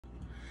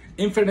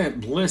Infinite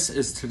Bliss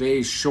is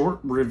today's short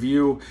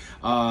review.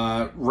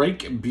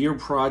 Rake Beer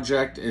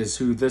Project is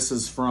who this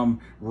is from.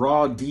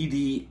 Raw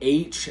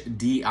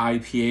DDHD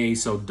IPA,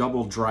 so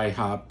double dry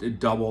hop,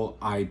 double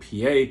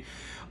IPA.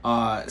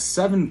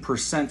 7%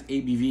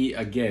 ABV.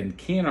 Again,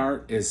 can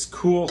art is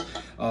cool.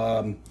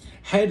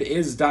 Head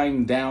is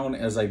dying down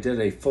as I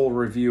did a full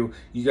review.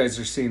 You guys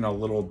are seeing a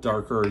little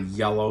darker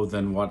yellow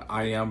than what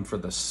I am for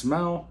the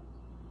smell.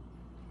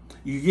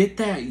 You get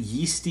that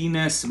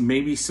yeastiness,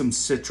 maybe some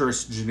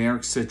citrus,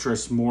 generic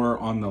citrus, more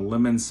on the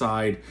lemon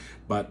side,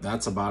 but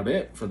that's about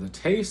it for the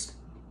taste.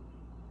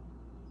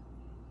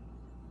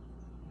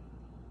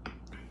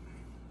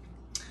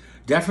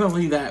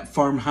 Definitely that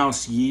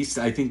farmhouse yeast.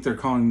 I think they're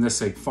calling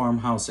this a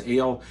farmhouse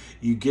ale.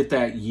 You get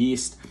that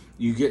yeast,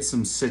 you get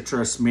some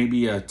citrus,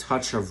 maybe a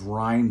touch of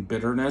rind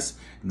bitterness,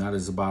 and that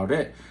is about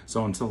it.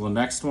 So until the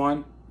next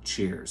one,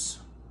 cheers.